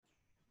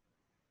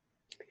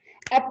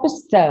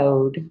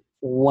Episode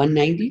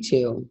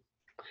 192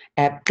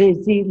 at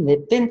Busy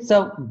Living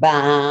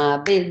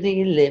Sober.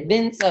 Busy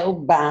Living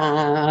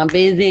Sober.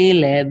 Busy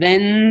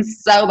Living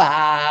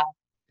Sober.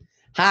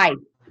 Hi,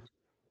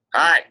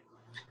 Hi,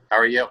 how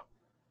are you?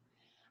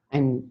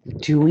 I'm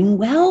doing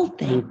well,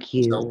 thank So,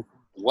 you.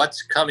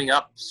 what's coming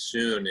up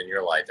soon in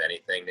your life?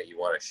 Anything that you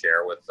want to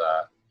share with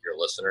your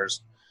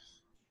listeners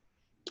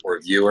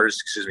or viewers?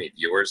 Excuse me,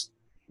 viewers.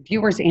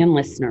 Viewers and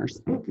listeners.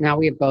 Now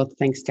we have both,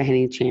 thanks to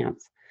Henny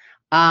Chance.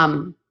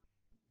 Um,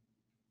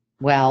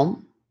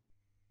 well,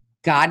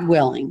 God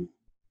willing,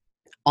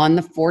 on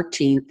the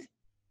 14th,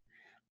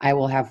 I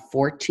will have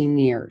 14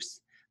 years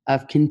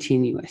of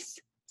continuous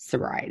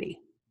sobriety.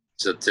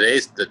 So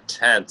today's the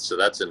 10th, so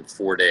that's in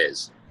 4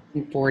 days.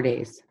 In 4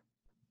 days.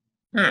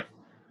 Well,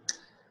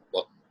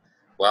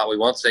 we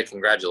won't say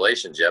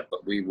congratulations yet,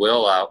 but we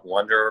will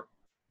wonder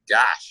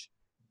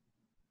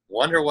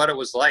what it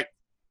was like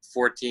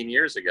 14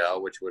 years ago,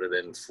 which would have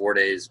been 4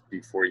 days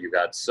before you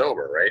got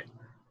sober, right?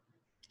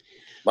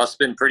 Must have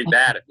been pretty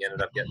bad if you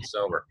ended up getting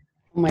sober.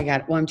 Oh my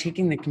God. Well, I'm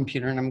taking the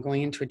computer and I'm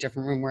going into a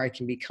different room where I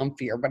can be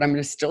comfier, but I'm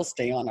going to still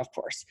stay on, of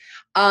course.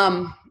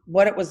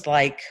 What it was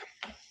like,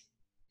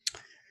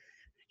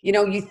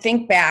 you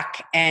think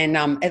back and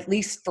at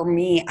least for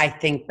me, I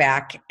think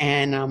back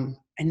and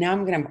now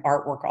I'm going to have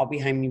artwork all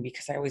behind me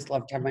because I always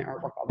love to have my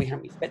artwork all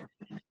behind me. But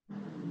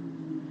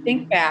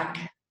think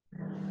back,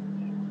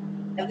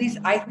 at least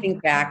I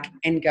think back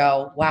and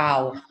go,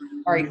 wow,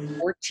 all right,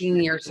 14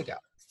 years ago.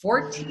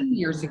 14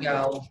 years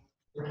ago,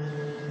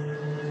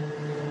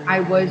 I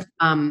was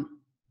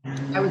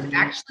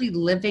actually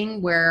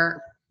living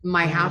where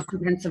my house in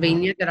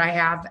Pennsylvania that I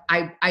have.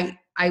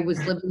 I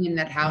was living in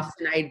that house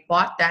and I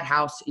bought that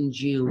house in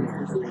June.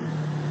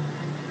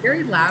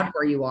 Very loud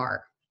where you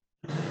are.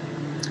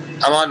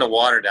 I'm on the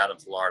water down in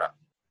Florida.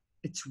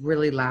 It's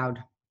really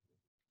loud.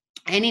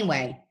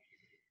 Anyway,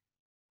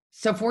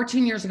 so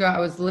 14 years ago, I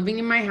was living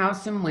in my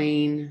house in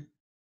Wayne.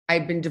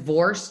 I'd been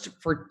divorced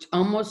for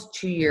almost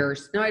 2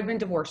 years. No, I'd been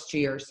divorced 2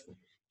 years.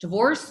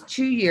 Divorced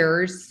 2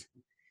 years,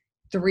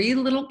 3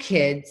 little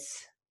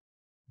kids,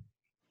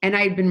 and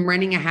I'd been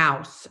renting a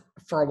house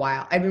for a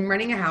while. I'd been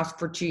renting a house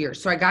for 2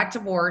 years. So I got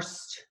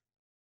divorced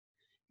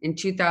in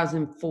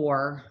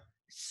 2004,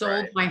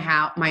 sold my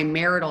house, my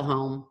marital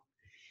home,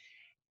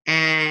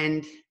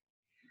 and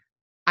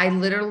I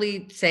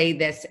literally say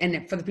this,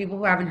 and for the people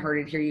who haven't heard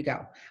it, here you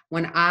go.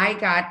 When I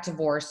got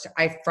divorced,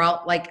 I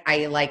felt like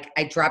I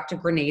dropped a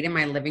grenade in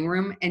my living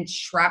room and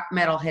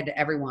shrapnel hit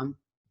everyone.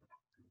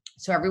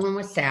 So everyone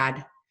was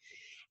sad.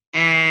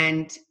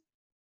 And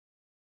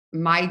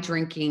my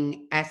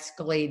drinking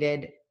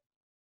escalated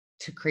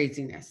to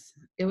craziness.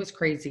 It was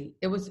crazy.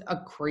 It was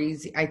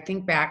I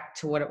think back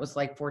to what it was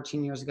like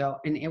 14 years ago,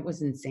 and it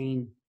was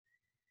insane.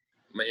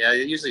 Yeah, I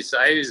usually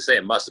say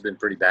it must have been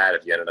pretty bad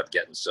if you ended up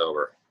getting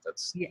sober.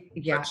 That's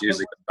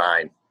usually the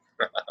sign.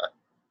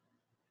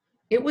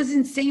 It was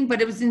insane,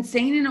 but it was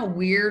insane in a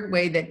weird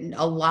way that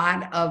a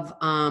lot of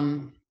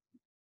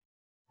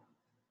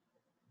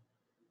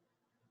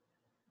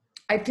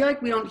I feel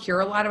like we don't hear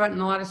a lot about it in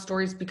a lot of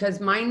stories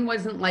because mine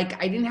wasn't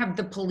like I didn't have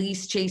the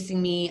police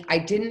chasing me. I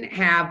didn't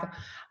have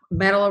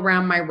metal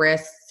around my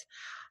wrists.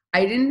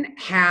 I didn't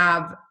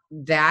have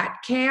that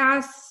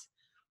chaos,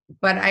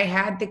 but I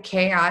had the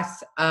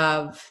chaos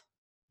of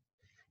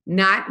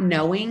not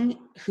knowing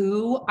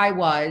who I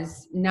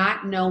was,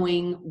 not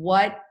knowing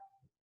what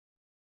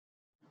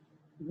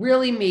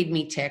really made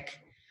me tick.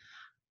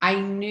 I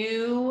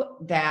knew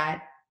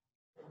that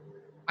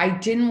I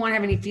didn't want to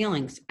have any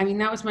feelings. I mean,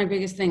 that was my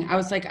biggest thing. I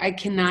was like, I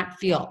cannot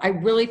feel. I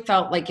really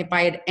felt like if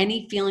I had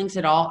any feelings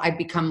at all, I'd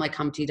become like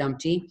Humpty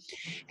Dumpty,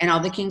 and all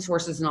the king's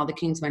horses and all the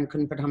king's men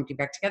couldn't put Humpty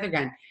back together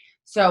again.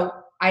 So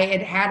I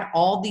had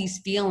all these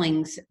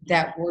feelings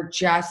that were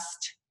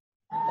just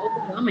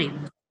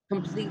overwhelming,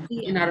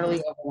 completely and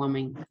utterly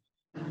overwhelming.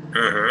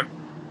 Mm-hmm.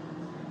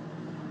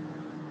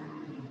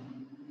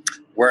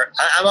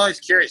 I'm always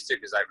curious too,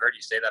 because I've heard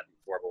you say that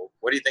before, but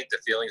what do you think the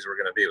feelings were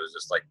going to be? Was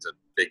just like the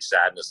big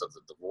sadness of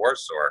the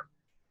divorce, or?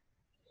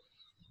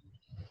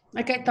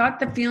 Like I thought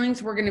the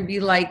feelings were going to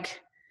be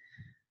like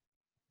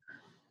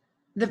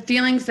the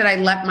feelings that I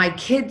let my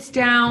kids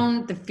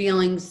down, the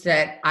feelings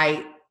that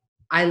I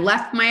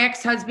left my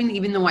ex-husband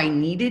even though I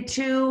needed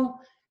to,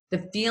 the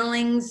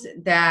feelings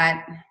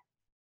that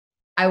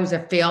I was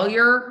a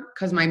failure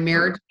because my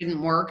marriage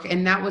didn't work.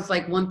 And that was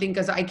like one thing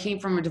because I came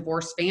from a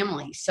divorced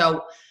family.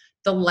 So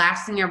the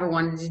last thing I ever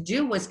wanted to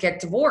do was get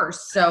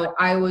divorced. So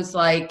I was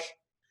like,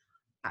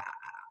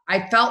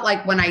 I felt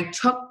like when I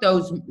took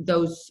those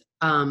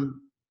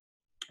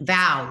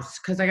vows,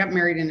 because I got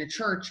married in a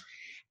church,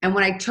 and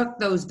when I took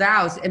those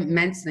vows, it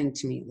meant something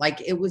to me. Like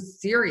it was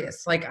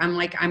serious.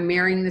 I'm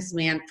marrying this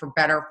man for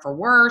better, for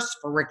worse,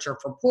 for richer,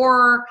 for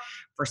poorer,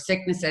 for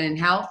sickness and in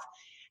health.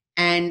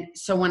 And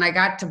so when I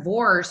got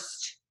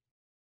divorced,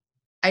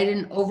 I had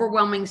an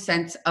overwhelming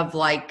sense of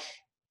like,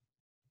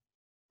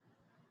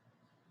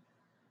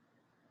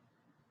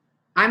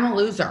 I'm a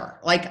loser.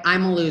 Like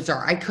I'm a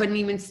loser. I couldn't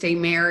even stay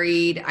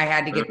married. I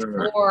had to get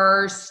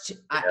divorced,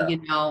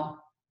 Yeah.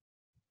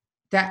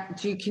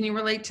 Can you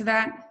relate to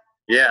that?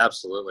 Yeah,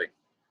 absolutely.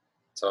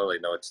 Totally.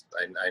 No,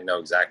 I know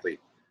exactly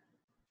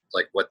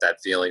like what that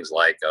feeling's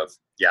like of,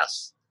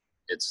 yes,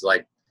 it's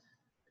like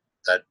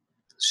that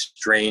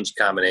strange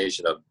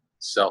combination of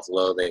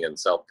self-loathing and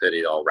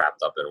self-pity all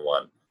wrapped up in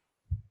one.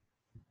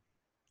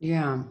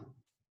 Yeah.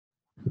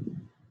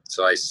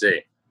 So I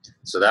see.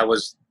 So that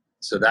was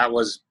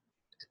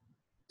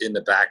in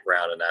the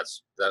background, and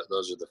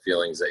those are the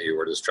feelings that you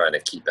were just trying to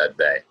keep at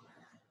bay.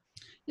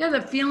 Yeah,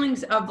 the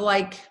feelings of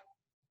like,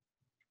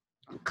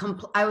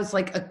 I was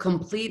like a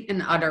complete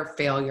and utter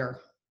failure.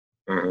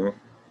 Mm-hmm.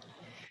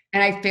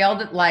 And I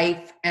failed at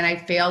life, and I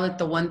failed at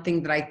the one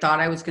thing that I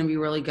thought I was going to be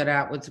really good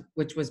at,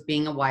 which was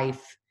being a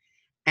wife.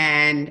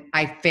 And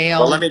I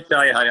failed. Well, let me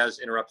tell you, honey, I'll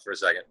just interrupt for a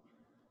second.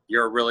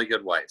 You're a really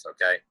good wife,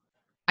 okay?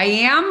 I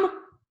am?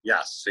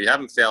 Yes. So you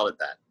haven't failed at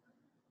that.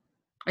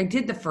 I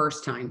did the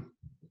first time.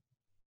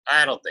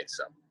 I don't think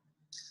so.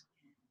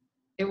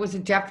 It was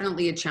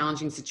definitely a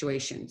challenging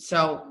situation.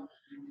 So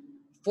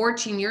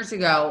 14 years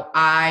ago,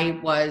 I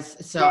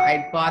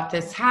bought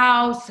this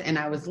house and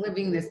I was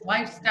living this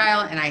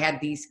lifestyle and I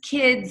had these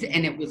kids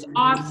and it was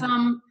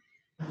awesome.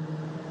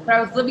 But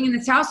I was living in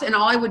this house and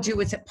all I would do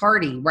was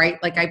party,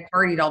 right? Like I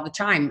partied all the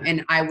time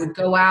and I would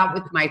go out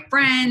with my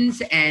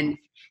friends and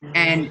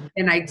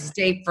I'd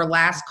stay for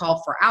last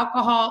call for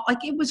alcohol.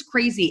 Like it was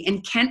crazy.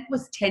 And Kent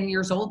was 10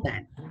 years old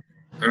then.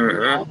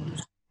 Mm-hmm.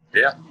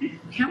 Yeah.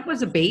 Kent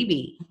was a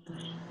baby.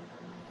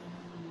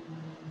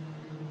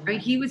 I mean,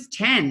 he was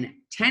 10.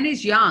 10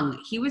 is young.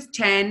 He was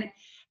 10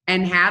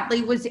 and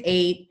Hadley was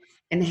 8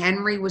 and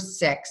Henry was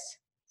 6.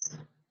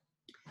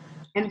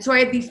 And so I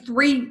had these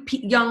 3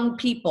 young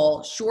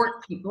people,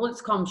 short people, let's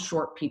call them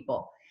short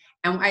people.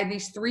 And I had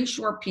these 3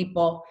 short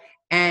people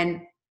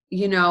and,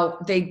 you know,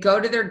 they'd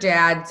go to their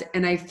dads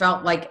and I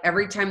felt like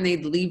every time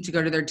they'd leave to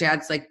go to their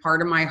dads, like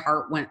part of my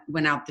heart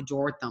went out the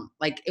door with them.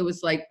 Like it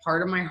was like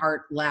part of my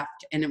heart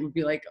left and it would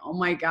be like, oh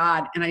my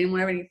God. And I didn't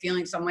have any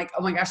feelings. So I'm like,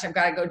 oh my gosh, I've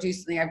got to go do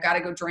something. I've got to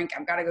go drink.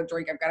 I've got to go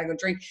drink. I've got to go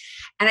drink.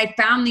 And I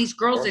found these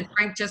girls that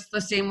drank just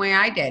the same way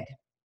I did.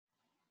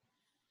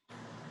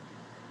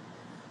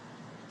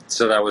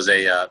 So that was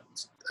a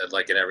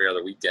like an every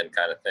other weekend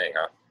kind of thing,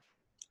 huh?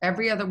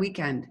 Every other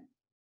weekend.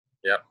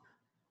 Yep.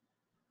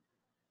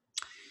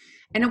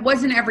 And it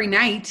wasn't every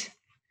night.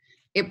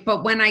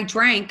 But when I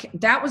drank,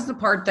 that was the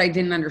part that I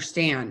didn't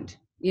understand.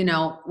 You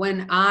know,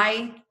 when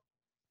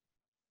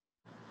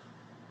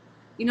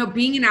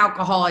being an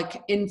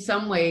alcoholic in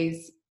some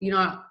ways, you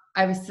know,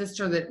 I have a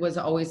sister that was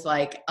always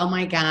like, oh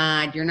my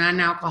God, you're not an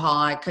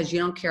alcoholic because you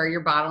don't carry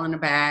your bottle in a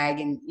bag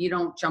and you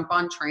don't jump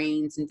on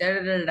trains and da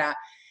da da da.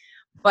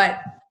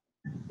 But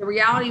the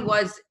reality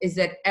is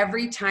that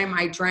every time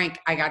I drank,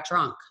 I got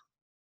drunk.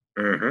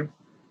 Mm-hmm.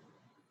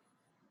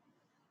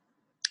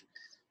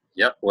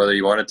 Yep, whether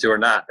you wanted to or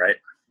not, right?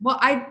 Well,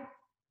 I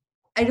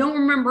don't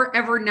remember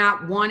ever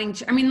not wanting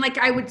to. I mean, like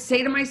I would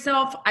say to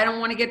myself, I don't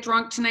want to get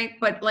drunk tonight,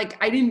 but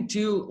like I didn't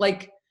do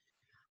like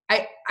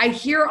I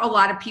hear a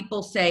lot of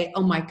people say,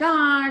 oh my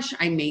gosh,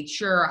 I made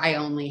sure I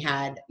only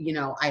had, you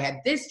know, I had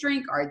this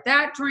drink or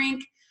that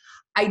drink.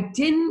 I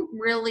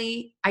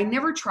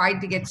never tried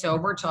to get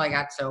sober till I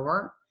got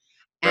sober.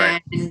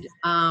 Right. And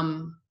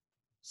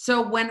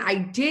so when I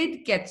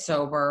did get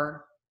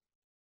sober,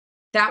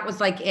 that was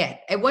like it.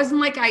 It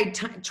wasn't like I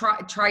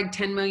tried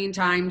 10 million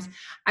times.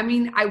 I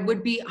mean, I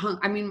would be I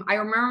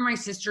remember my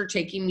sister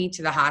taking me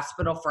to the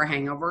hospital for a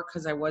hangover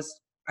because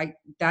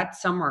that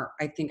summer,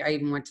 I think I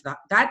even went to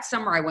that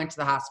summer I went to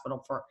the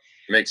hospital for.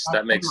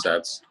 That makes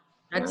sense.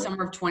 That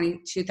summer of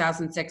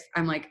 2006,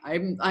 I'm like, I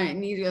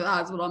need to go to the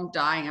hospital. I'm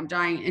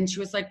dying. And she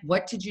was like,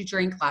 what did you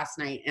drink last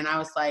night? And I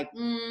was like,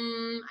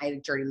 I had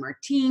a dirty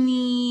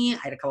martini. I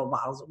had a couple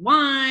bottles of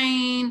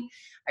wine.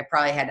 I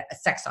probably had a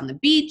Sex on the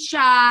Beach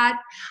shot.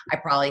 I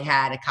probably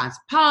had a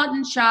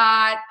Cosmopolitan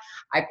shot.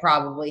 I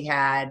probably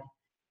had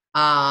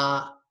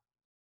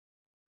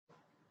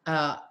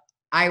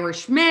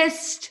Irish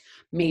Mist,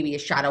 maybe a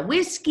shot of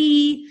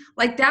whiskey.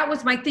 Like that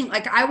was my thing.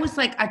 Like I was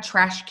like a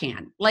trash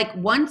can. Like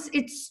once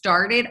it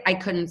started, I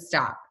couldn't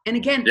stop. And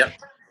again, yep.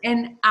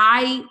 And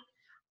I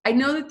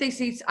know that they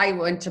say I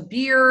went to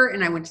beer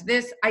and I went to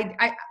this.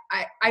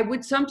 I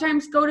would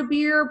sometimes go to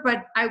beer,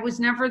 but I was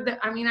never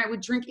I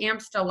would drink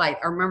Amstel Light.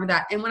 I remember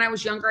that. And when I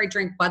was younger, I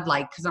drank Bud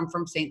Light because I'm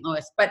from St.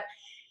 Louis. But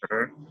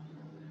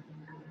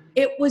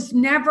it was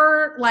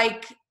never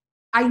like,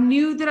 I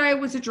knew that I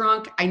was a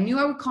drunk. I knew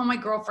I would call my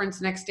girlfriends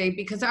the next day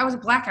because I was a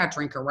blackout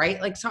drinker, right?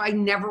 Like, so I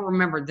never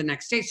remembered the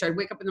next day. So I'd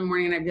wake up in the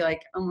morning and I'd be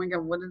like, oh my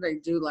God, what did I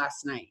do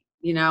last night?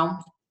 You know?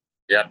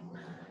 Yep.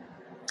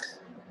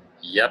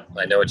 Yep.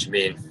 I know what you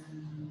mean.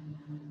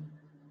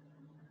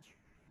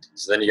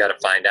 So then you got to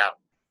find out.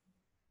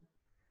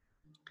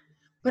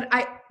 But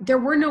there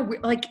were no,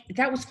 like,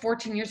 that was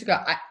 14 years ago.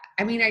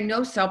 I mean, I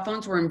know cell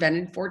phones were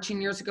invented 14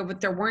 years ago,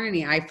 but there weren't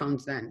any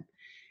iPhones then.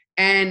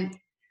 And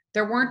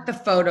there weren't the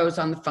photos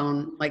on the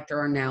phone like there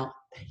are now.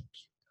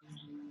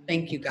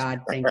 Thank you,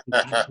 God. Thank you,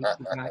 God. Thank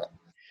you, God.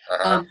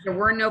 Uh-huh. There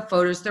were no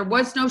photos. There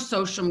was no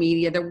social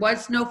media. There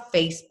was no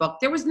Facebook.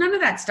 There was none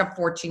of that stuff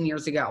 14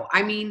 years ago.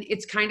 I mean,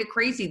 it's kind of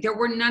crazy. There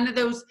were none of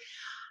those.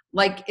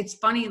 Like, it's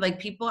funny, like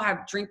people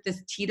have drink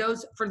this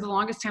Tito's for the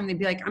longest time. They'd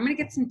be like, I'm going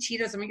to get some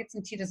Tito's. I'm going to get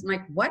some Tito's. I'm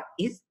like, what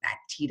is that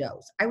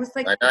Tito's? I was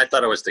like, I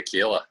thought it was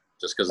tequila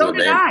just because so of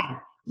the did name. I.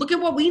 Look at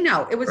what we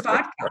know. It was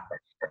vodka.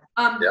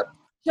 Yep.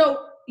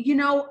 So, you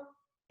know,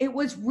 it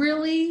was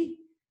really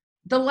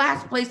the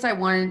last place I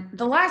wanted.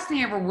 The last thing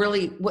I ever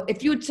really,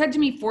 if you had said to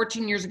me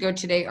 14 years ago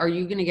today, are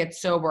you going to get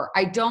sober?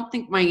 I don't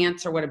think my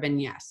answer would have been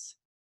yes.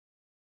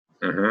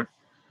 Mm-hmm.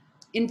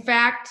 In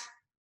fact,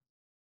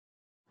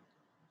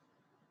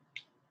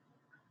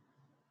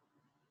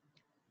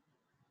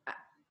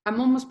 I'm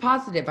almost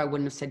positive I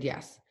wouldn't have said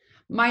yes.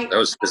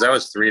 That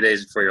was 3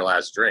 days before your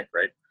last drink,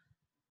 right?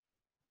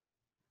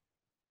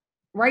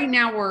 Right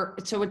now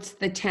so it's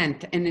the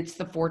 10th and it's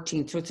the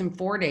 14th. So it's in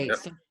 4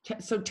 days.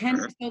 Yep. So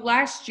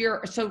last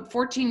year, so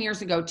 14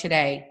 years ago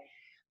today,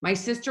 my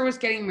sister was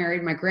getting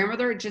married. My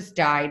grandmother had just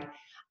died.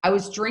 I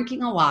was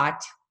drinking a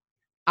lot.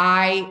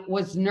 I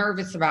was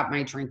nervous about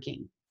my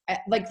drinking.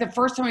 Like the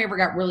first time I ever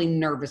got really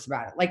nervous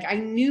about it. Like I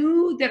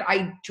knew that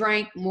I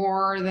drank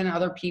more than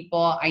other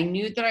people. I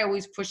knew that I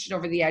always pushed it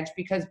over the edge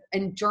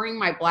and during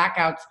my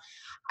blackouts,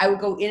 I would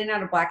go in and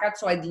out of blackouts.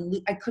 So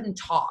I couldn't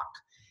talk.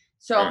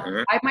 So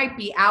I might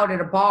be out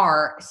at a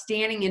bar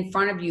standing in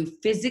front of you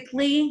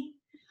physically,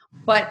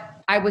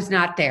 but I was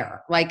not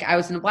there. Like I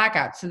was in a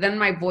blackout. So then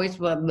my voice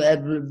was,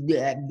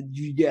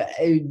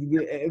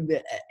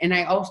 and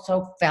I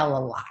also fell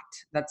a lot.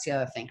 That's the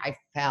other thing. I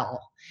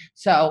fell.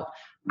 So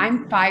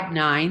I'm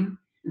 5'9",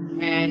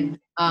 and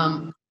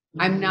I'm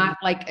not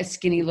like a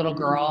skinny little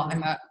girl.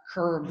 I'm a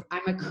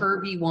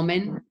curvy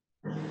woman.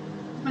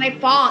 When I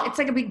fall, it's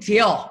like a big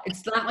deal.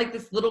 It's not like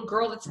this little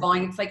girl that's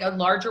falling. It's like a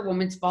larger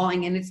woman's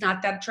falling, and it's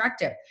not that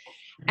attractive.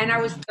 And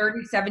I was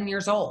 37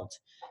 years old.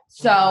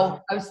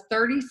 So I was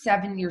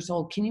 37 years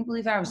old. Can you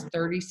believe I was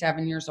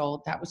 37 years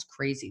old? That was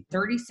crazy.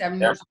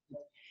 37 years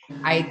old.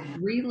 I had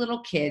 3 little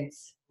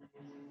kids.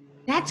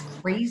 That's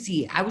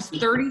crazy. I was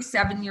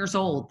 37 years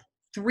old.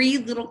 3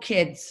 little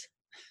kids.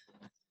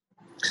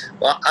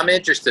 Well, I'm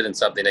interested in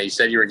something. Now, you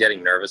said you were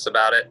getting nervous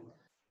about it.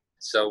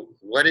 So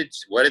what did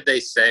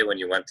they say when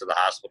you went to the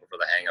hospital for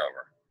the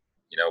hangover?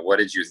 You know, what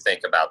did you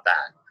think about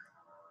that?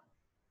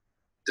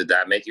 Did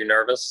that make you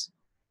nervous?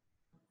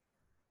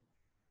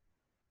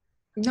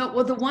 No,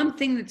 well, the one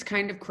thing that's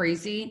kind of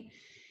crazy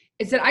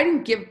is that I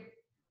didn't give,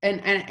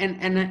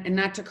 and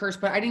not to curse,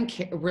 but I didn't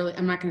care really.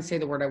 I'm not going to say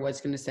the word I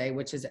was going to say,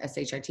 which is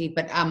shit.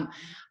 But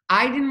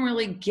I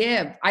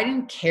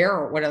didn't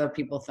care what other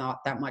people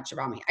thought that much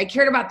about me. I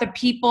cared about the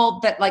people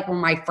that like were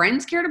my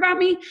friends cared about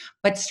me,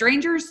 but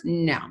strangers,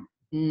 no,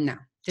 did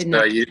not.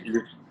 No,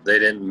 they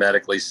didn't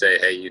medically say,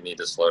 hey, you need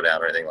to slow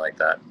down or anything like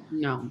that.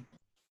 No,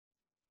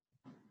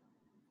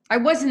 I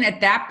wasn't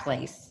at that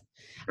place.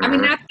 I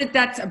mean, not that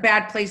that's a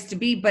bad place to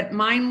be, but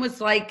mine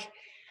was like,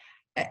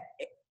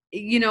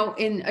 you know,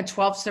 in a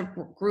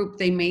 12-step group,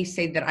 they may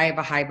say that I have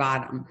a high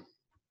bottom.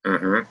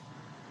 Mm-hmm.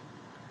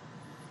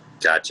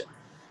 Gotcha.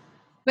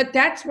 But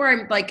that's where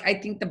I'm like, I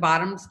think the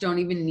bottoms don't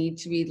even need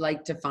to be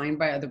like defined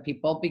by other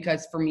people,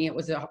 because for me, it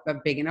was a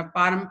big enough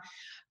bottom.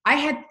 I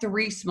had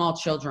 3 small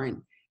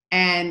children,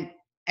 and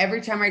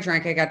every time I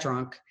drank, I got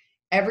drunk.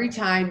 Every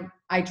time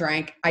I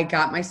drank, I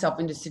got myself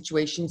into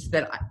situations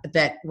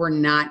that were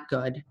not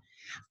good,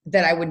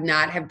 that I would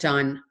not have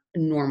done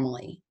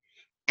normally.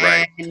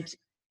 Right. And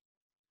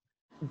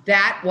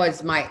I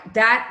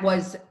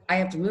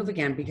have to move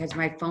again because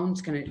my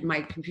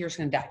computer's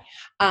gonna die.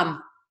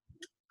 Well,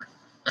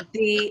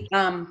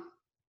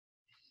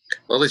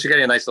 at least you're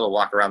getting a nice little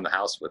walk around the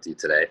house with you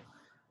today.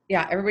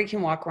 Yeah, everybody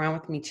can walk around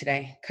with me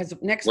today because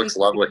next week.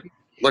 Lovely.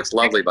 Looks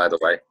lovely, by the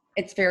way.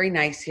 It's very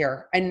nice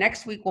here. And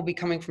next week we'll be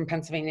coming from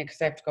Pennsylvania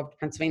because I have to go to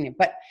Pennsylvania.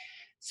 But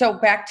so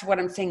back to what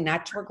I'm saying,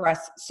 not to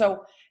regress.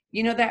 So,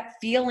 you know, that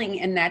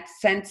feeling and that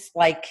sense,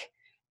 like,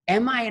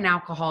 am I an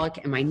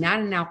alcoholic? Am I not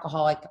an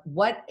alcoholic?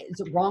 What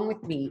is wrong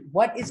with me?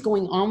 What is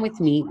going on with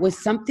me was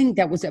something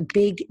that was a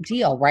big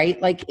deal, right?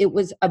 Like it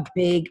was a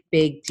big,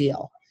 big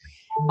deal.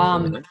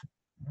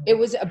 It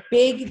was a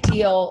big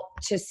deal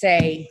to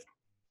say,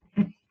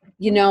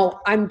 you know,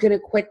 I'm going to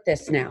quit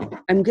this now.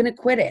 I'm going to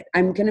quit it.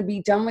 I'm going to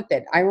be done with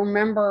it. I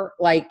remember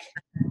like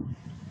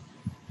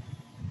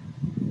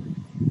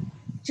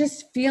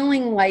just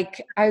feeling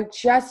like I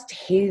just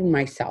hated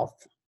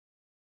myself.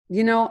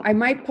 You know, I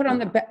might put on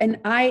the bed, and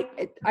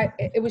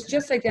it was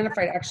just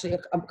identified actually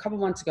a couple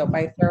months ago by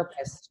a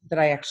therapist that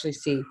I actually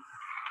see,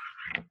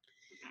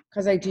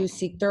 because I do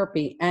seek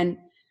therapy. And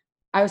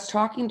I was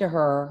talking to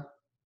her,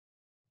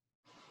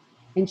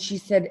 and she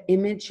said,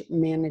 image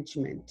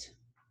management.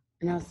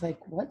 And I was like,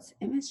 what's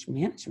image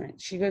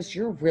management? She goes,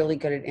 you're really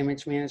good at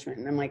image management.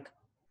 And I'm like,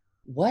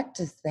 what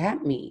does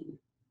that mean?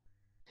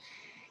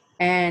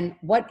 And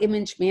what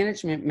image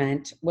management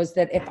meant was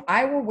that if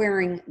I were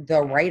wearing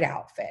the right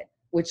outfit,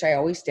 which I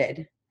always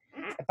did,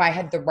 if I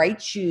had the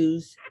right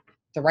shoes,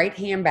 the right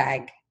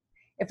handbag,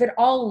 if it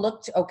all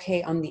looked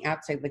okay on the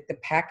outside, like the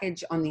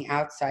package on the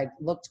outside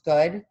looked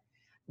good,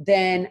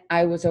 then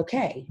I was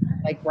okay.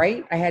 Like,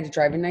 right? I had to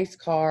drive a nice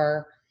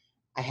car.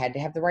 I had to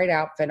have the right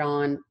outfit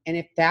on. And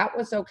if that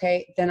was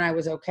okay, then I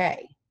was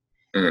okay.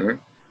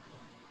 Mm-hmm.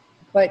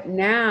 But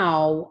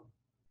now,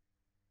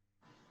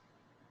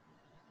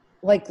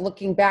 like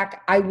looking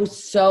back, I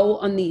was so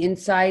on the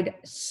inside,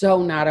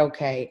 so not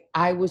okay.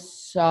 I was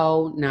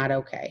so not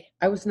okay.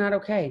 I was not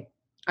okay.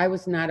 I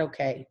was not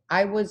okay.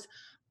 I was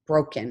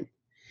broken.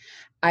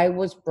 I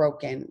was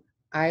broken.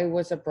 I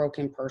was a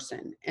broken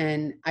person.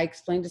 And I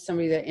explained to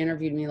somebody that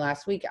interviewed me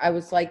last week, I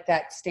was like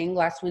that stained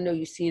glass window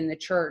you see in the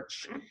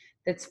church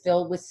that's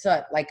filled with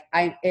soot. Like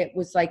it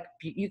was like,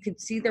 you could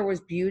see there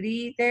was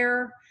beauty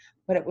there,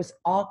 but it was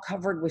all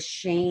covered with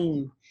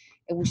shame.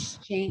 It was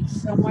shame,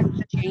 so much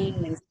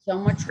shame and so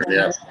much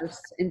Yeah.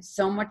 remorse and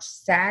so much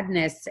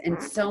sadness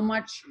and so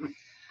much,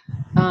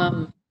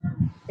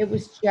 it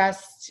was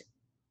just,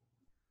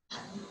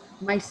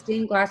 my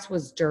stained glass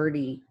was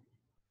dirty.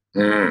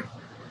 Mm.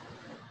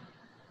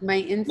 My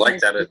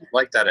inside.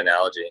 Like that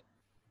analogy.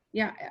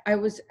 Yeah,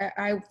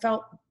 I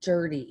felt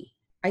dirty.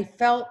 I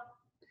felt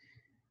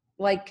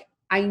like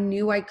I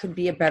knew I could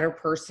be a better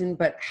person,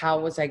 but how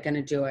was I going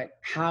to do it?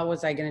 How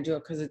was I going to do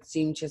it? Because it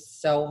seemed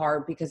just so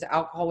hard, because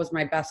alcohol was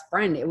my best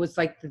friend. It was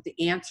like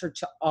the answer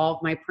to all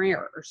of my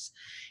prayers.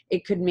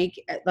 It could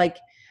make, like,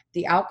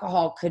 the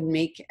alcohol could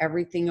make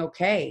everything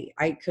okay.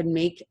 I could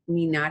make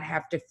me not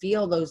have to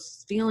feel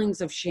those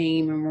feelings of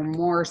shame and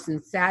remorse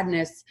and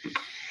sadness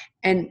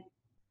and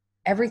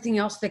everything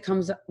else that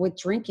comes with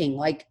drinking,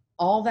 like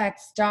all that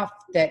stuff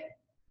that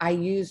I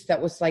used that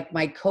was like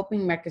my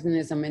coping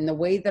mechanism, and the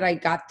way that I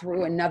got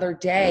through another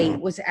day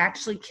was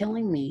actually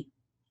killing me.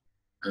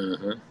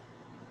 Mm-hmm.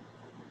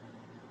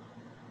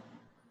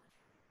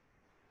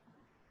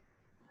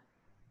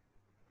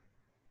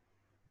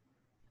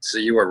 So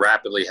you were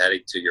rapidly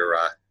heading to your,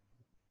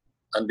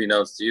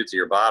 unbeknownst to you, to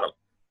your bottom.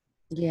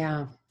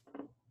 Yeah.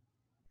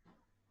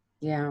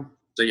 Yeah.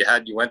 So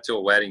you went to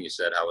a wedding, you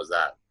said. How was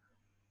that?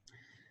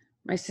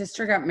 My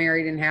sister got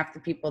married and half the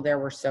people there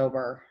were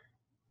sober.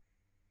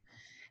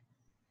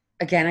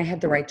 Again, I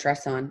had the right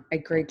dress on. I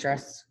had a great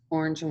dress,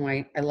 orange and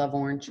white. I love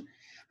orange.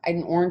 I had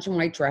an orange and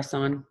white dress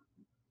on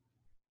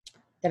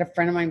that a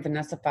friend of mine,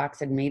 Vanessa Fox,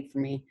 had made for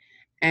me.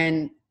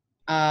 And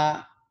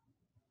I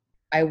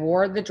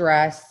wore the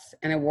dress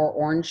and I wore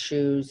orange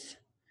shoes.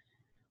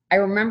 I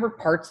remember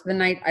parts of the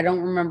night. I don't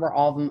remember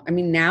all of them. I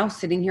mean, now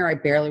sitting here, I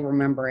barely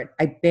remember it.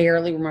 I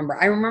barely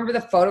remember. I remember the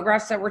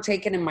photographs that were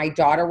taken, and my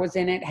daughter was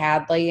in it,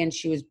 Hadley, and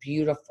she was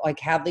beautiful. Like,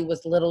 Hadley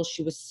was little.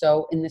 She was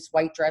so in this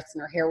white dress,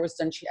 and her hair was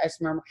done. I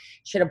just remember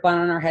she had a bun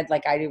on her head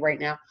like I do right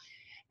now.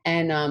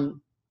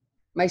 And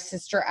my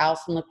sister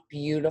Allison looked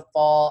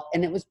beautiful,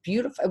 and it was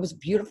beautiful. It was a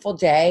beautiful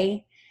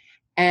day.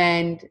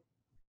 And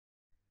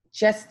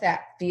just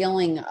that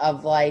feeling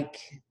of like,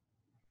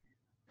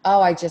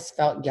 oh, I just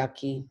felt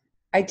yucky.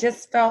 I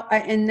just felt,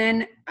 and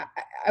then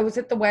I was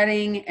at the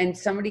wedding, and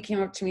somebody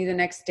came up to me the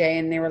next day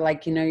and they were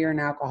like, you know, you're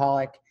an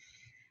alcoholic.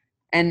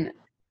 And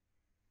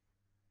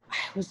I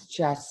was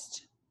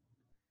just,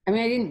 I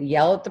mean, I didn't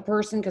yell at the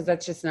person because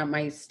that's just not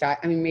my style.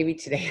 I mean, maybe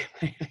today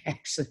I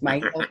actually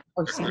might yell at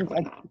the person,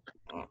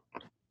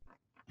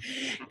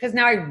 because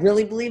now I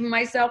really believe in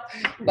myself.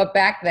 But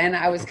back then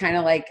I was kind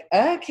of like,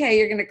 okay,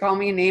 you're going to call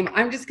me a name.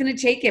 I'm just going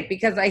to take it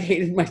because I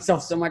hated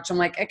myself so much. I'm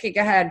like, okay,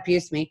 go ahead,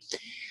 abuse me.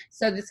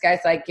 So this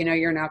guy's like, you know,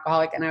 you're an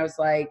alcoholic. And I was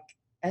like,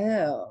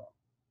 oh,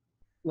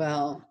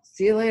 well,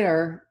 see you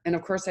later. And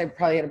of course I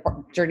probably had a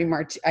dirty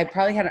martini. I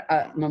probably had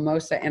a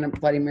mimosa and a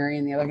Bloody Mary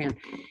in the other hand.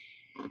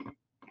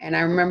 And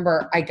I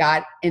remember I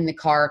got in the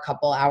car a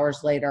couple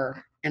hours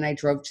later and I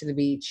drove to the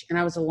beach, and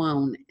I was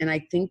alone. And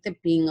I think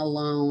that being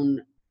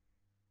alone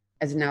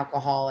as an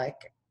alcoholic,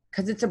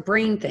 because it's a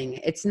brain thing.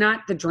 It's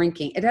not the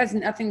drinking. It has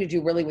nothing to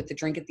do really with the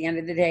drink at the end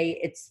of the day.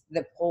 It's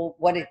the whole,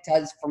 what it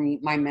does for me,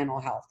 my mental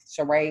health.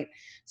 So, right.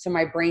 So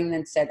my brain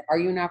then said, are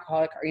you an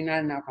alcoholic? Are you not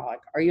an alcoholic?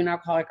 Are you an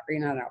alcoholic? Are you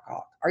not an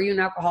alcoholic? Are you an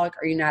alcoholic?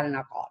 Are you not an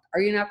alcoholic?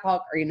 Are you an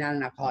alcoholic? Are you not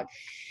an alcoholic?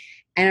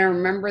 And I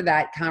remember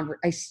that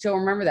I still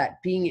remember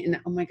that being in,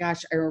 oh my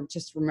gosh, I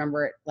just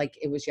remember it like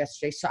it was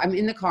yesterday. So I'm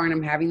in the car and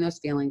I'm having those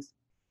feelings.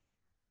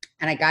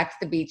 And I got to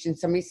the beach and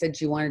somebody said,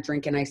 do you want a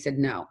drink? And I said,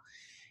 no.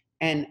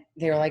 And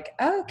they were like,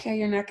 oh, okay,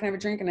 you're not gonna have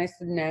a drink. And I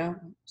said, no.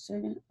 So,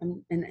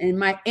 and in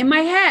my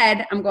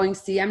head, I'm going,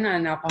 see, I'm not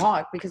an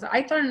alcoholic, because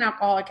I thought an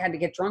alcoholic had to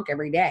get drunk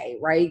every day,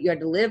 right? You had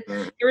to live.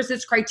 There was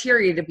this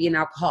criteria to be an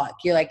alcoholic.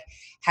 You like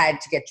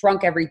had to get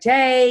drunk every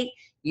day.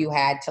 You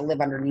had to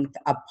live underneath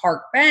a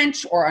park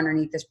bench or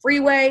underneath this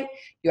freeway.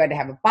 You had to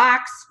have a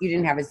box. You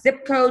didn't have a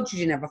zip code. You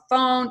didn't have a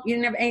phone. You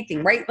didn't have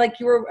anything, right? Like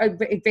you were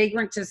a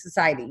vagrant to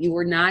society. You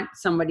were not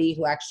somebody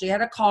who actually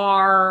had a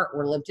car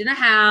or lived in a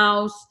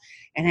house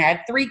and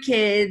had 3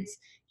 kids.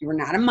 You were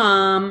not a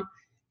mom.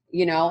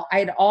 You know, I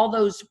had all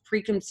those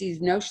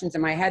preconceived notions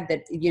in my head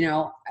that, you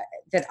know,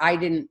 that I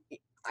didn't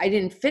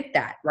fit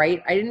that,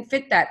 right? I didn't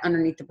fit that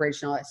underneath the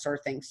bridge and all that sort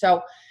of thing.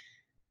 So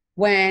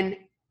when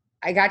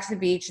I got to the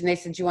beach and they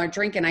said, do you want to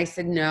drink? And I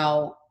said,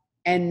 no.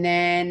 And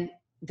then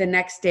the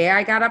next day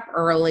I got up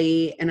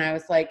early and I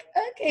was like,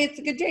 okay, it's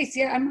a good day.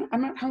 See, I'm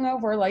not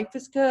hungover. Life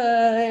is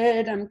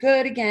good. I'm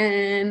good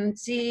again.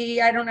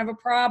 See, I don't have a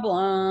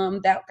problem.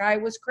 That guy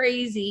was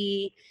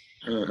crazy.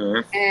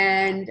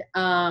 And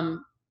I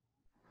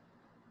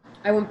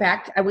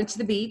went to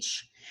the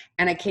beach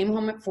and I came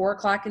home at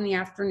 4:00 in the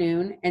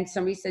afternoon and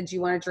somebody said, do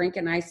you want a drink?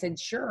 And I said,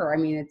 sure. I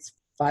mean, it's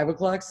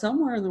 5:00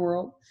 somewhere in the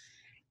world.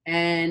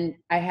 And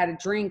I had a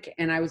drink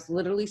and I was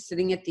literally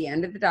sitting at the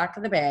end of the dock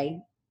of the bay,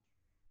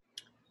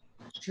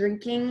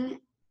 drinking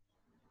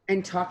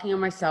and talking on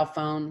my cell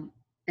phone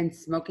and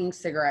smoking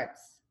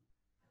cigarettes.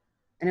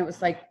 And it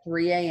was like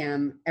 3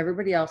 a.m.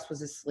 Everybody else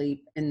was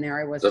asleep. And there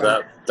I was.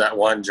 So that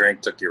one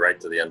drink took you right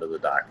to the end of the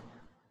dock.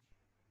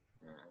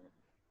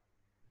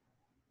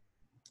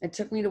 It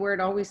took me to where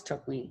it always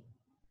took me.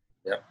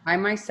 Yep. By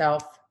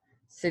myself,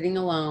 sitting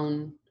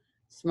alone,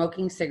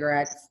 smoking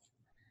cigarettes,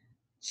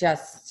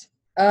 just,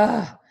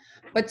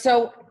 But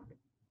so,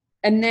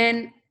 and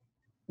then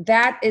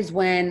that is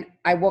when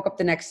I woke up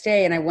the next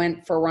day and I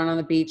went for a run on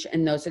the beach.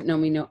 And those that know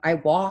me know I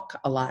walk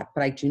a lot,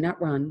 but I do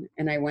not run.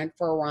 And I went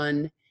for a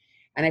run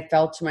and I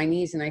fell to my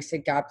knees and I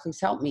said, God, please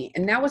help me.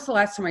 And that was the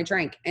last time I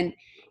drank. And,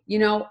 you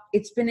know,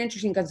 it's been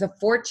interesting because the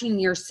 14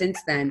 years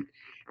since then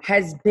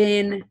has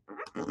been,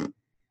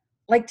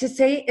 like, to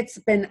say it's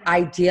been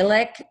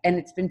idyllic and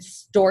it's been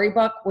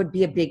storybook would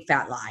be a big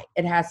fat lie.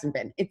 It hasn't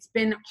been. It's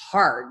been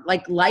hard.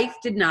 Like, life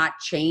did not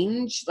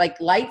change. Like,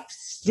 life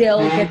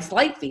still gets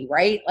lifey,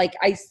 right? Like,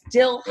 I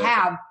still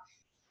have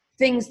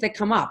things that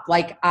come up.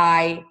 Like,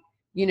 I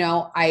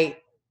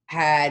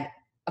had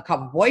a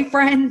couple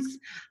boyfriends.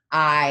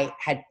 I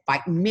had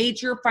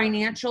major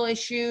financial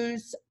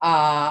issues.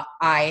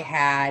 I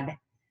had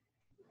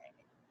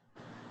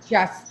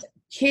just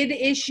kid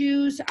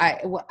issues.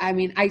 I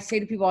mean, I say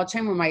to people all the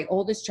time, when my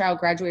oldest child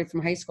graduated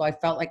from high school, I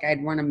felt like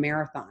I'd run a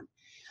marathon.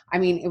 I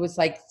mean, it was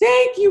like,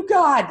 thank you,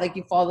 God. Like,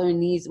 you fall on your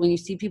knees when you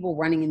see people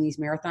running in these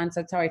marathons.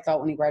 That's how I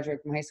felt when he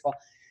graduated from high school.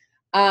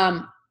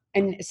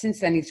 And since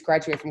then he's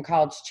graduated from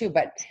college too.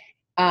 But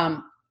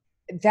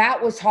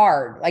that was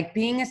hard. Like,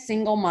 being a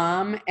single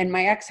mom, and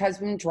my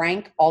ex-husband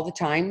drank all the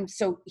time.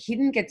 So he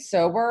didn't get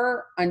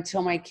sober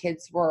until my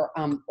kids were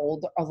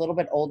old, a little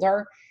bit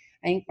older.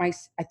 I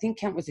think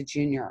Kent was a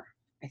junior.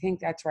 I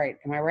think that's right.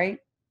 Am I right?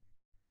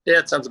 Yeah,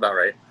 it sounds about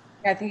right.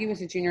 Yeah, I think he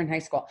was a junior in high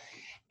school.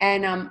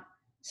 And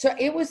so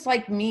it was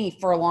like me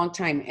for a long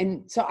time.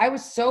 And so I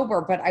was sober,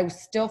 but I was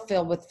still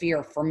filled with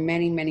fear for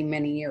many, many,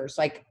 many years.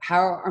 Like, how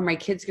are my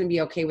kids going to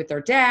be okay with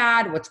their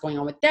dad? What's going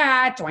on with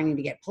that? Do I need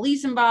to get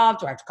police involved?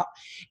 Do I have to call?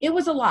 It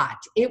was a lot.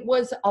 It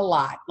was a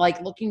lot.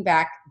 Like, looking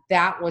back,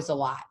 that was a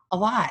lot.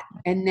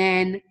 And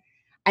then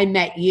I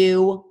met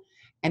you.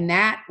 And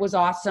that was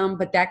awesome,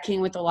 but that came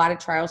with a lot of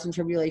trials and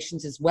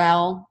tribulations as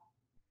well.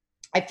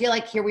 I feel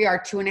like here we are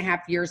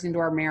 2.5 years into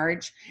our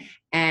marriage,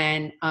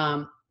 and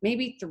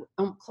maybe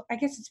I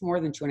guess it's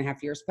more than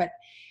 2.5 years, but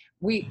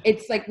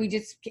it's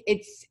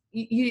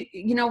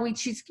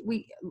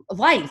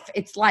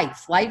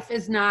life. Life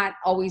is not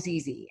always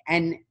easy,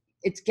 and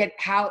it's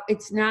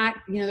not,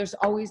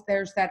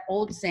 there's that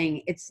old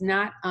saying, it's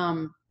not,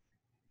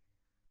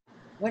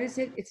 what is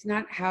it? It's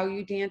not how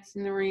you dance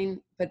in the rain,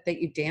 but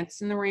that you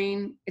dance in the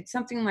rain. It's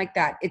something like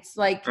that. It's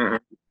like,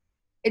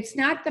 It's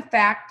not the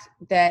fact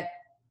that,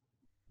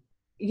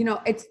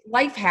 it's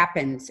life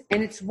happens,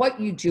 and it's what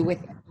you do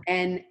with it.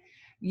 And,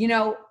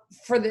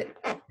 for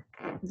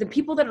the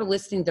people that are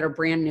listening that are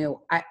brand new,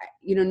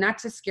 not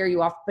to scare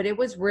you off, but it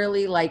was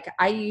really like,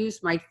 I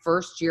used my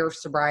first year of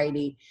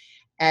sobriety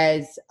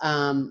as,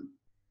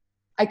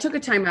 I took a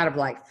time out of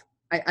life.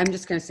 I'm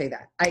just going to say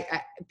that.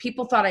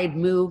 People thought I'd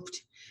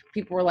moved.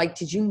 People were like,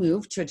 did you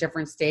move to a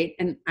different state?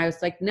 And I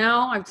was like,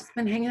 no, I've just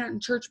been hanging out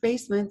in church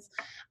basements.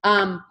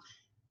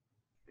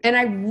 And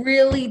I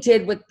really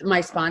did with my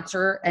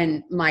sponsor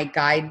and my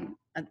guide,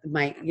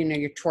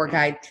 your tour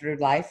guide through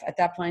life at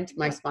that point,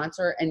 my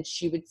sponsor. And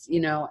she would,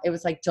 it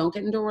was like, don't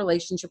get into a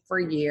relationship for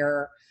a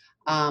year.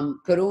 Go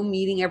to a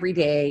meeting every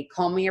day,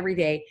 call me every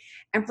day.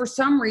 And for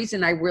some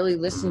reason, I really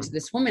listened to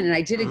this woman, and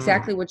I did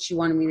exactly what she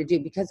wanted me to do,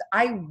 because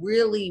I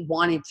really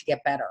wanted to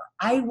get better.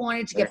 I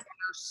wanted to get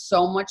better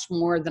so much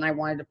more than I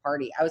wanted to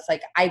party. I was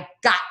like, I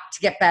got to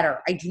get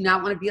better. I do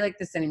not want to be like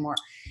this anymore.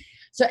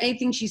 So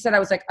anything she said, I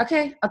was like,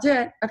 okay, I'll do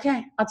it.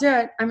 Okay, I'll do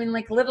it. I mean,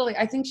 like, literally,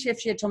 I think if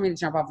she had told me to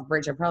jump off a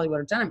bridge, I probably would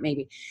have done it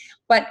maybe.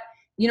 But,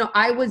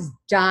 I was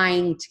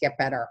dying to get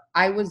better.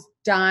 I was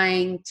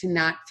dying to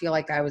not feel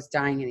like I was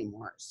dying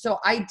anymore. So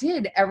I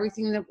did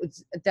everything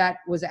that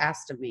was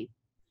asked of me.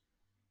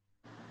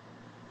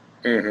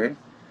 Mm-hmm.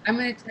 I'm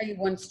going to tell you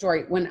one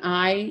story.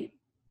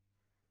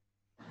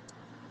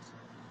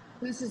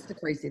 This is the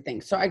crazy thing.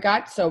 So I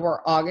got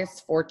sober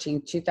August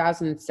 14th,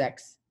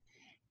 2006.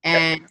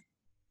 And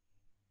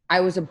I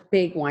was a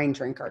big wine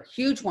drinker,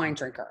 huge wine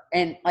drinker.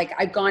 And like,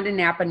 I've gone to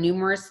Napa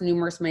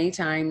many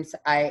times.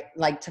 I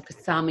took a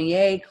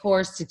sommelier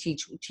course to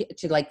teach,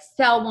 to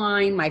sell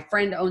wine. My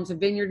friend owns a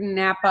vineyard in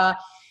Napa.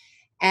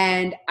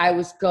 And I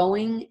was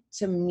going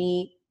to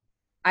meet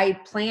I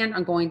planned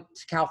on going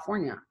to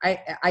California.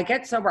 I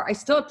get sober. I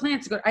still had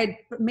plans to go. I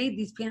had made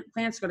these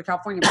plans to go to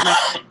California.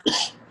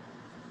 But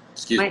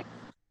Excuse me.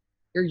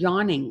 You're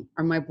yawning.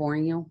 Am I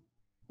boring you?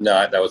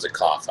 No, that was a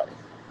cough, honey.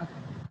 Okay.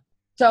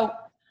 So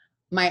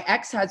my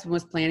ex-husband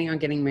was planning on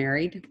getting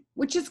married,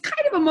 which is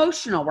kind of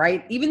emotional,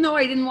 right? Even though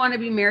I didn't want to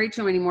be married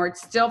to him anymore, it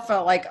still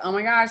felt like, oh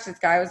my gosh, this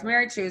guy I was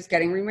married to is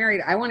getting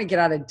remarried. I want to get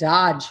out of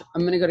Dodge.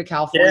 I'm going to go to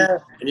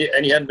California. Yeah,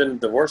 and you hadn't been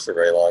divorced for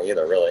very long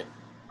either, really.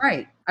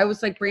 Right. I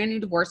was like brand new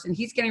divorced, and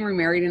he's getting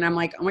remarried, and I'm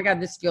like, oh my God,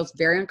 this feels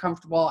very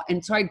uncomfortable.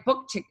 And so I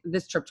booked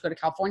this trip to go to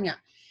California,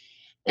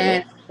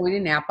 and going to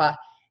Napa.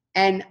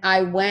 And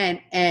I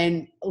went,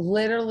 and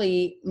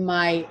literally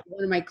one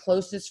of my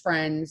closest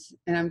friends,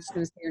 and I'm just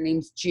going to say her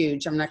name's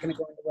Juge. I'm not going to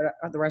go into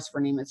what the rest of her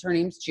name is. Her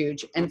name's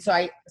Juge. And so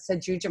I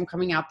said, Juge, I'm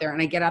coming out there.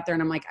 And I get out there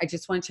and I'm like, I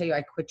just want to tell you,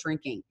 I quit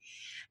drinking.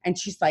 And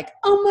she's like,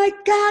 oh my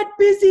God,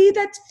 Busy,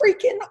 that's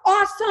freaking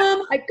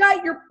awesome. I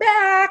got your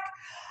back.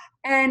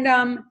 And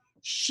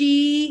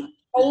she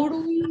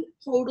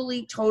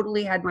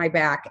totally had my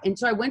back. And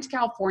so I went to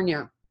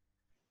California.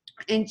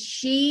 And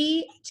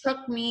she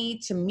took me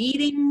to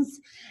meetings,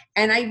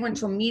 and I went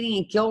to a meeting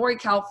in Gilroy,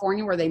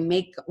 California, where they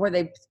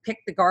pick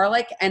the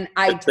garlic. And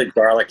it's the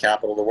garlic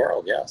capital of the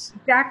world. Yes,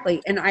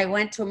 exactly. And I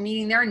went to a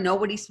meeting there.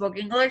 Nobody spoke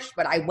English,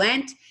 but I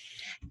went,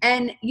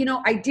 and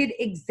I did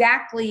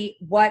exactly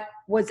what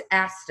was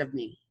asked of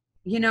me.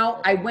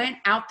 I went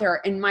out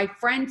there, and my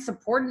friend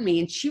supported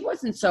me, and she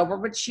wasn't sober,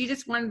 but she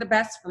just wanted the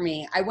best for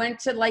me. I went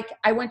to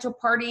a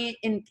party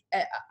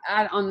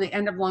on the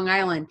end of Long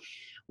Island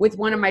with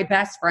one of my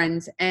best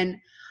friends. And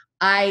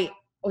I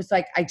was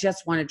like, I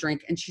just want to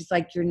drink. And she's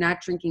like, you're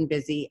not drinking,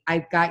 Busy.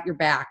 I've got your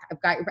back.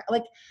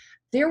 Like,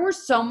 there were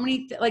so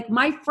many, like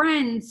my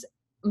friends,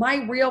 my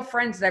real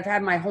friends that I've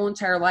had my whole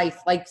entire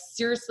life, like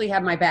seriously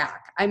had my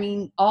back. I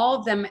mean, all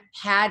of them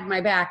had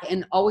my back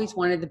and always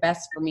wanted the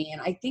best for me.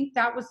 And I think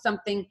that was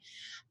something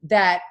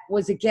that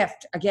was a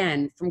gift,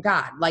 again, from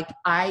God. Like,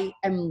 I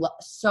am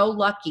so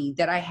lucky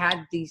that I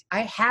have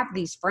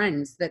these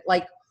friends that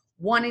like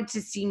wanted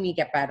to see me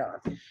get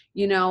better,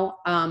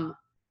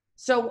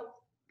 so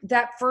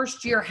that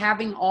first year,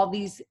 having all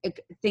these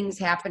things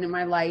happen in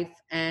my life,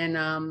 and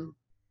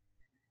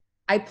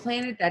I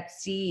planted that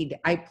seed.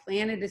 I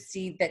planted a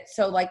seed that,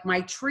 so like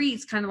my tree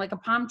is kind of like a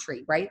palm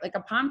tree, right? Like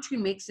a palm tree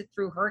makes it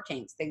through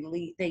hurricanes.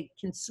 They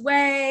can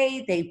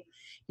sway, they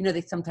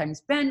sometimes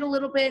bend a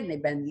little bit, and they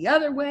bend the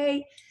other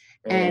way.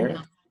 And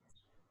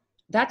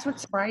that's what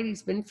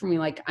sobriety's been for me.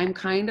 Like, I'm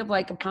kind of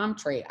like a palm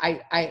tree.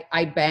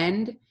 I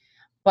bend,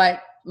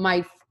 but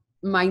my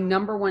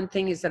number one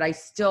thing is that I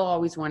still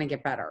always want to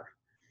get better.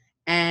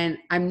 And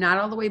I'm not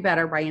all the way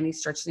better by any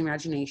stretch of the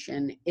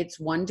imagination. It's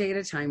one day at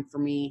a time for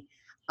me.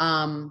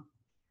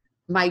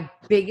 My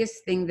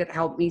biggest thing that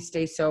helped me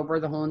stay sober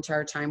the whole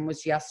entire time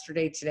was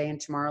yesterday, today, and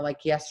tomorrow.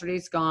 Like,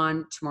 yesterday's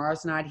gone,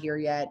 tomorrow's not here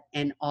yet,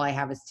 and all I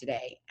have is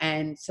today.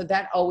 And so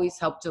that always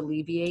helped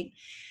alleviate.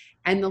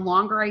 And the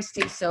longer I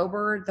stay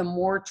sober, the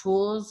more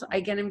tools I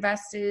get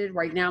invested.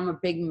 Right now, I'm a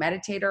big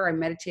meditator. I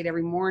meditate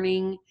every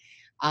morning.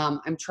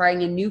 I'm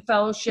trying a new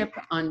fellowship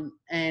and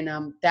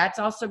that's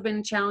also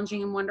been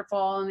challenging and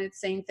wonderful, and it's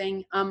the same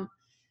thing.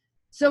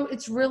 So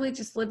it's really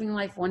just living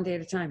life one day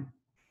at a time.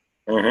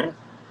 Mm-hmm.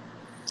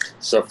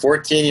 So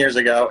 14 years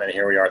ago, and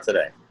here we are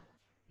today.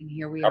 And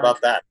here we are. How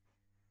about that?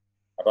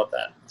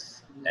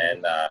 Mm-hmm.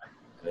 And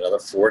in another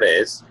 4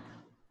 days,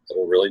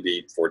 it'll really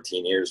be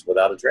 14 years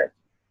without a drink.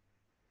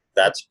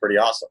 That's pretty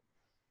awesome.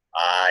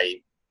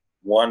 I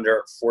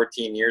wonder,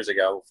 14 years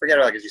ago, forget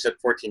about it, because you said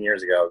 14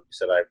 years ago, you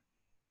said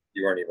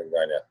you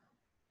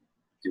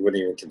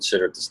wouldn't even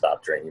consider to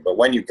stop drinking. But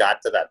when you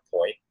got to that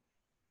point,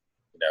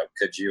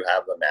 could you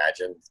have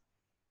imagined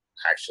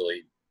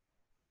actually,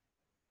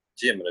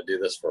 gee, I'm going to do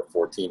this for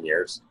 14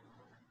 years?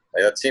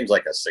 Like, that seems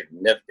like a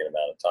significant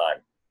amount of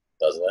time,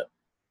 doesn't it?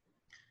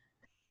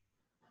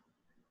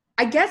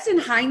 I guess in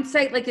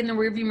hindsight, like in the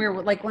rearview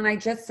mirror, like when I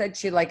just said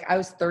to you, like I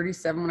was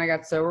 37 when I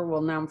got sober.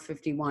 Well, now I'm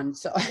 51.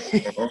 So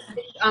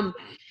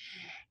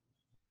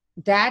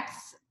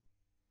that's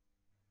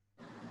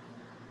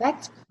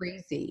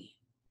crazy.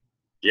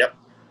 Yep.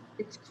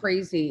 It's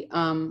crazy.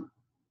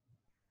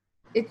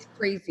 It's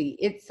crazy.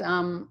 It's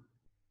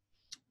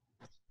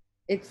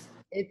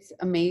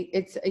amazing.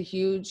 It's a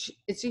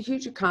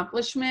huge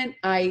accomplishment.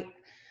 I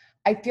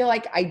feel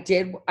like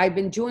I've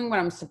been doing what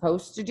I'm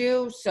supposed to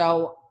do.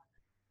 So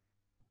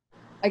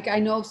like, I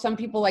know some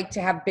people like to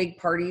have big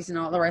parties and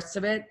all the rest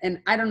of it. And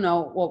I don't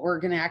know what we're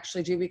going to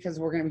actually do, because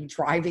we're going to be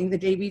driving the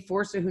day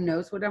before. So who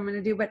knows what I'm going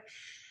to do, but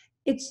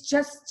it's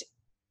just,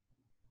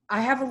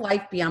 I have a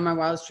life beyond my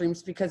wildest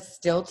dreams, because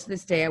still to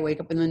this day, I wake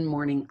up in the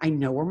morning. I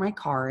know where my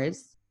car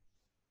is.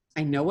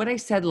 I know what I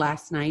said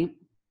last night.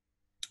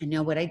 I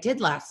know what I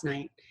did last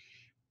night.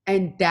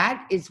 And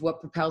that is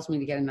what propels me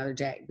to get another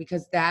day,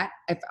 because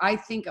if I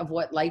think of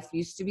what life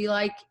used to be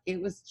like,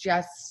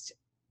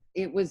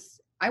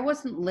 I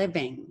wasn't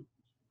living.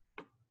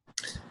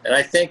 And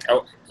I think,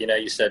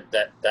 you said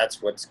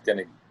that's what's going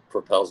to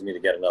propels me to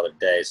get another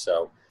day.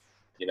 So,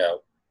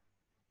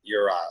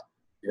 your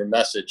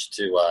message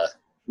to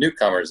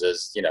newcomers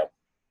is,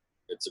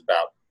 it's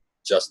about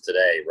just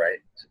today, right?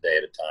 A day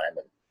at a time.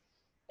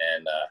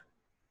 And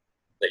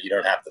that you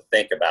don't have to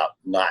think about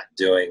not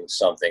doing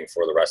something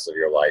for the rest of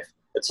your life.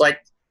 It's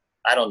like,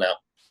 I don't know.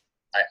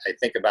 I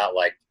think about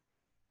like,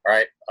 all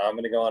right, I'm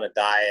going to go on a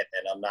diet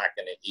and I'm not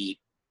going to eat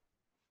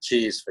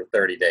cheese for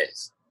 30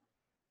 days.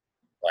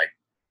 Like,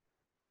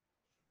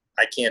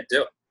 I can't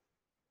do it.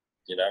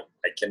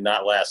 I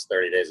cannot last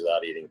 30 days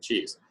without eating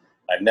cheese.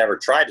 I've never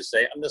tried to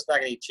say, I'm just not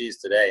going to eat cheese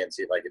today and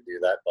see if I could do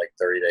that like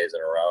 30 days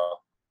in a row,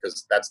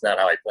 because that's not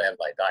how I planned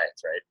my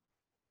diets, right?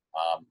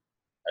 I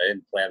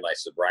didn't plan my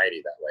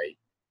sobriety that way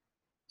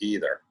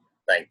either,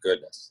 thank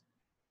goodness.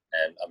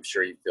 And I'm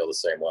sure you feel the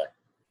same way.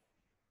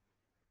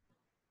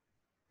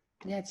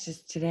 Yeah, it's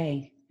just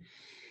today.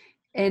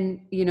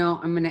 And,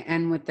 I'm going to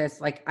end with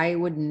this. Like, I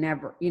would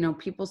never,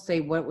 people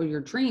say, what were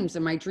your dreams?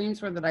 And my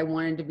dreams were that I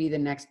wanted to be the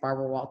next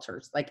Barbara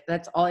Walters. Like,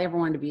 that's all I ever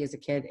wanted to be as a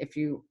kid. If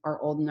you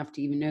are old enough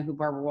to even know who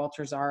Barbara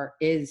Walters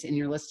is, and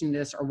you're listening to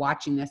this or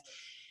watching this.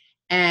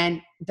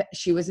 And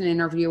she was an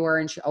interviewer,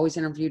 and she always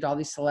interviewed all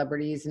these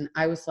celebrities. And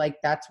I was like,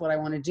 that's what I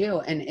want to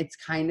do. And it's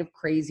kind of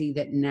crazy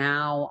that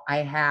now I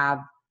have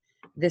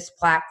this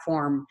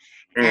platform,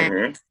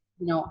 and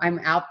I'm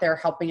out there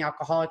helping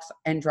alcoholics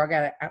and drug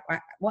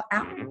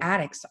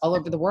addicts all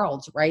over the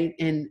world, right?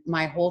 And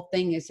my whole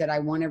thing is that I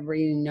want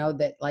everybody to know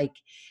that, like,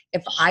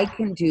 if I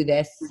can do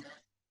this,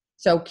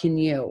 so can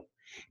you.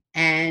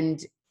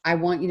 And I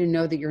want you to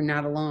know that you're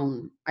not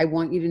alone. I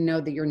want you to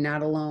know that you're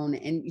not alone,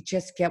 and you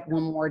just get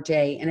one more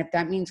day. And if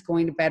that means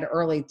going to bed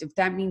early, if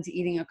that means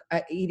eating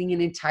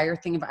an entire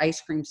thing of ice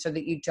cream so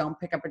that you don't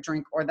pick up a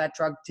drink or that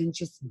drug, then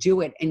just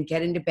do it and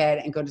get into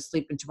bed and go to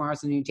sleep, and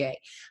tomorrow's a new day.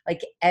 Like,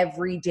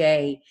 every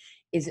day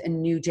is a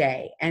new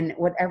day. And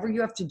whatever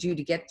you have to do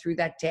to get through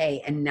that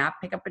day and not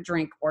pick up a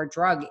drink or a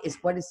drug is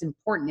what is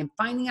important. And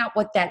finding out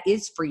what that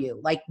is for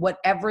you, like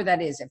whatever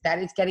that is, if that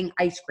is getting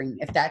ice cream,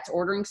 if that's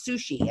ordering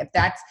sushi, if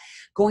that's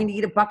going to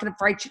eat a bucket of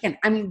fried chicken,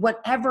 I mean,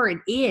 whatever it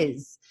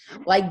is,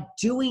 like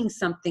doing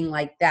something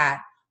like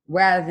that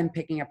rather than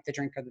picking up the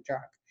drink or the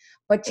drug.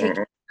 But taking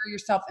care of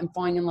yourself and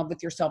falling in love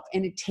with yourself.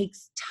 And it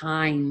takes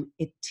time.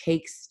 It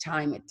takes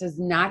time. It does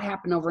not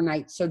happen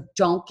overnight. So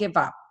don't give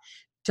up.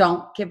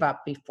 Don't give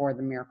up before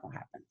the miracle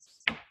happens.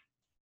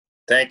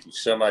 Thank you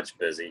so much,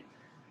 Busy.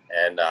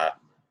 And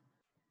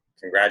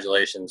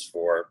congratulations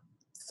for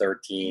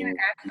 13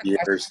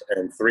 years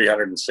and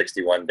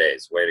 361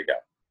 days. Way to go.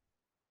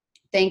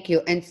 Thank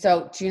you. And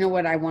so, do you know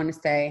what I want to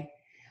say?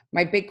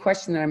 My big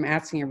question that I'm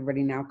asking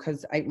everybody now,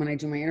 because when I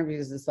do my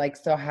interviews, is like,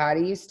 so how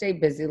do you stay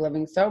busy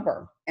living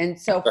sober? And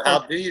so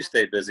how do you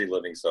stay busy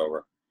living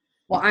sober?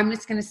 Well, I'm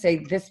just going to say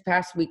this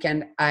past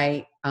weekend,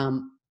 I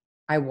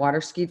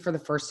water skied for the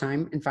first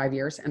time in 5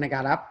 years, and I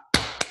got up.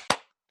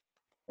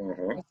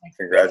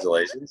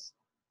 Congratulations.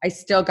 I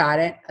still got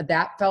it.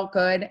 That felt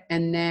good.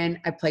 And then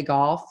I play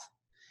golf.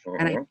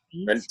 And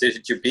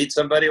did you beat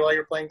somebody while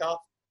you're playing golf?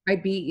 I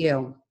beat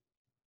you.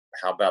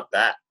 How about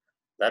that?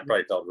 That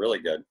probably felt really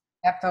good.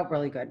 That felt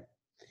really good.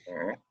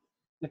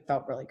 It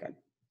felt really good.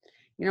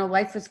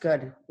 Life is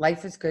good.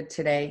 Life is good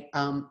today.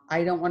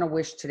 I don't want to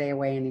wish today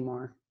away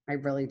anymore. I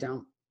really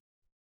don't.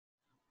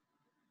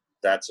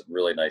 That's a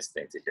really nice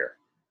thing to hear.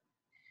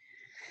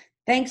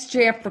 Thanks,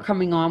 JF, for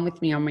coming on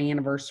with me on my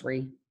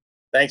anniversary.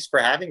 Thanks for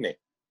having me.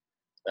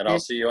 And I'll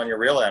see you on your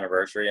real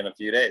anniversary in a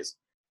few days.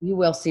 You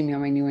will see me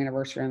on my new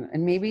anniversary.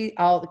 And maybe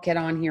I'll get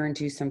on here and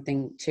do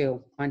something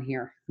too on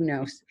here. Who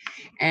knows?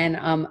 And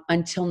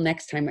until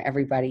next time,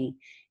 everybody,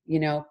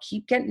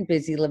 keep getting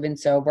busy, living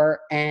sober.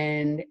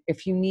 And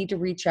if you need to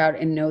reach out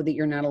and know that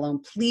you're not alone,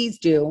 please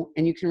do.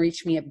 And you can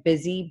reach me at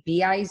busy,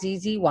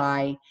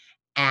 BIZZY,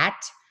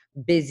 at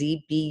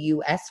busy,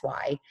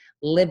 BUSY,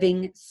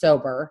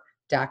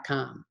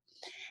 livingsober.com.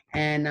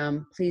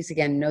 And please,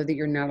 again, know that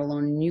you're not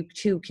alone. And you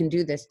too can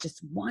do this just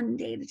one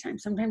day at a time.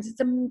 Sometimes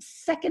it's a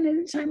second at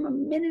a time, a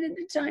minute at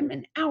a time,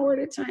 an hour at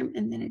a time,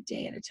 and then a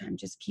day at a time.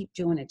 Just keep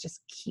doing it.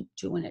 Just keep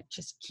doing it.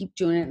 Just keep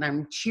doing it. And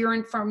I'm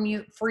cheering for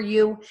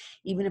you,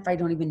 even if I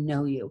don't even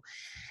know you.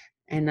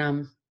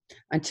 And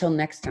until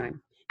next time,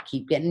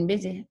 keep getting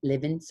busy,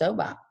 living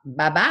sober.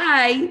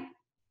 Bye-bye.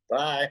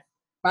 Bye.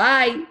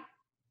 Bye.